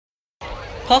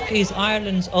Puck is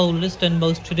Ireland's oldest and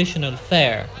most traditional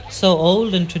fair, so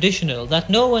old and traditional that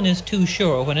no one is too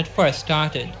sure when it first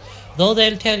started, though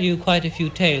they'll tell you quite a few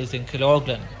tales in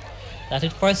Killorglin. That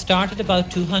it first started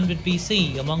about 200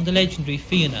 BC among the legendary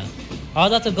Fianna, or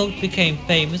that the goat became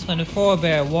famous when a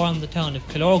forebear warned the town of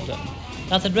Killorglin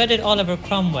that the dreaded Oliver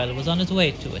Cromwell was on his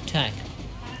way to attack.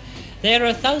 There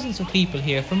are thousands of people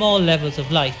here from all levels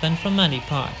of life and from many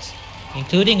parts,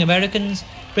 including Americans,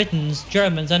 Britons,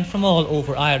 Germans and from all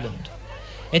over Ireland.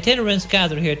 Itinerants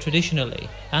gather here traditionally,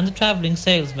 and the travelling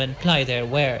salesmen ply their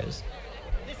wares.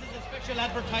 This is a special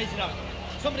advertising out.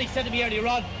 Somebody said to me earlier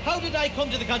on, how did I come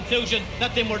to the conclusion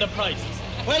that them were the prices?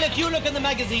 Well, if you look in the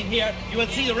magazine here, you will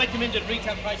see the recommended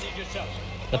retail prices yourself.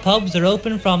 The pubs are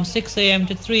open from 6 a.m.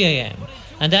 to 3 a.m,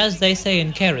 and as they say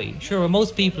in Kerry, sure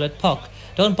most people at Puck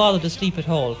don't bother to sleep at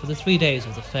all for the 3 days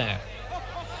of the fair.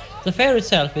 The fair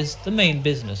itself is the main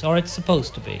business, or it's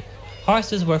supposed to be.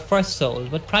 Horses were first sold,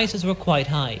 but prices were quite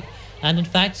high, and in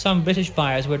fact some British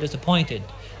buyers were disappointed.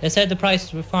 They said the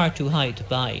prices were far too high to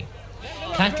buy.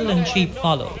 Cattle and sheep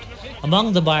followed.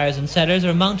 Among the buyers and sellers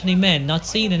are mountainy men not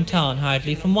seen in town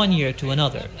hardly from one year to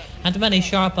another, and many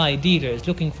sharp-eyed dealers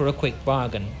looking for a quick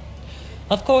bargain.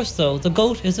 Of course, though, the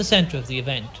goat is the centre of the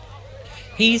event.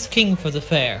 He's king for the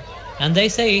fair, and they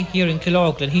say here in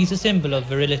Killorglin he's a symbol of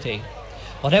virility.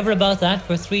 Whatever about that,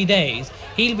 for 3 days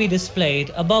he'll be displayed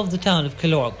above the town of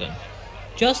Killorglin.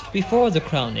 Just before the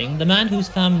crowning, the man whose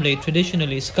family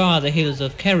traditionally scour the hills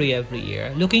of Kerry every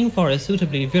year, looking for a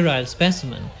suitably virile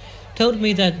specimen, told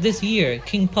me that this year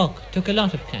King Puck took a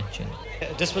lot of catching.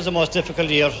 This was the most difficult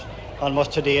year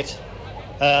almost to date.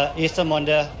 Easter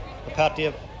Monday, a party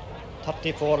of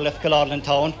 34 left Killorglin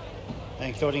town,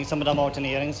 including some of the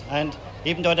mountaineerings, and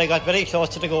even though they got very close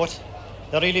to the goat,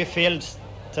 they really failed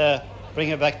to bring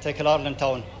it back to Killorglin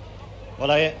town.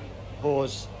 Well, I,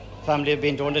 whose family have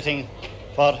been doing the thing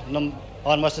for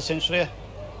almost a century,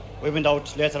 we went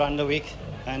out later on in the week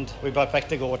and we brought back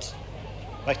the goat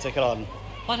back to Killorglin.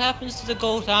 What happens to the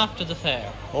goat after the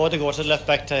fair? Oh, the goat is left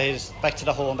back to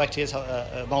the home, back to his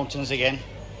mountains again.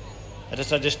 The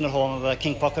traditional home of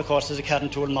King Puck, of course, is the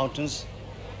Carrauntoohil Mountains.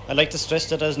 I'd like to stress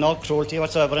that there's no cruelty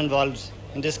whatsoever involved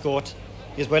in this goat.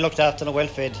 He's well looked after and well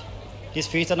fed. His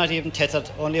feet are not even tethered,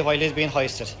 only while he's being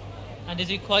hoisted. And is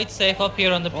he quite safe up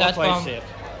here on the platform? Quite safe.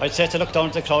 I'd say to look down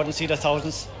at the crowd and see the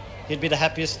thousands. He'd be the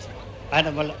happiest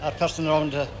animal or person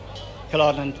around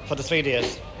Killorglin for the 3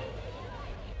 days.